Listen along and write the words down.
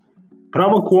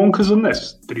Права колонка за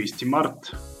днес, 30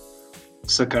 март.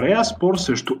 Sakarya-Eyüpspor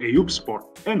срещу Eyüpspor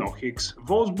 1х.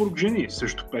 Wolfsburg жени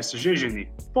срещу PSG жени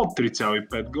под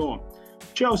 3,5 гола.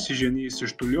 Chelsea жени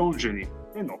срещу Lyon жени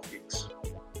 1х.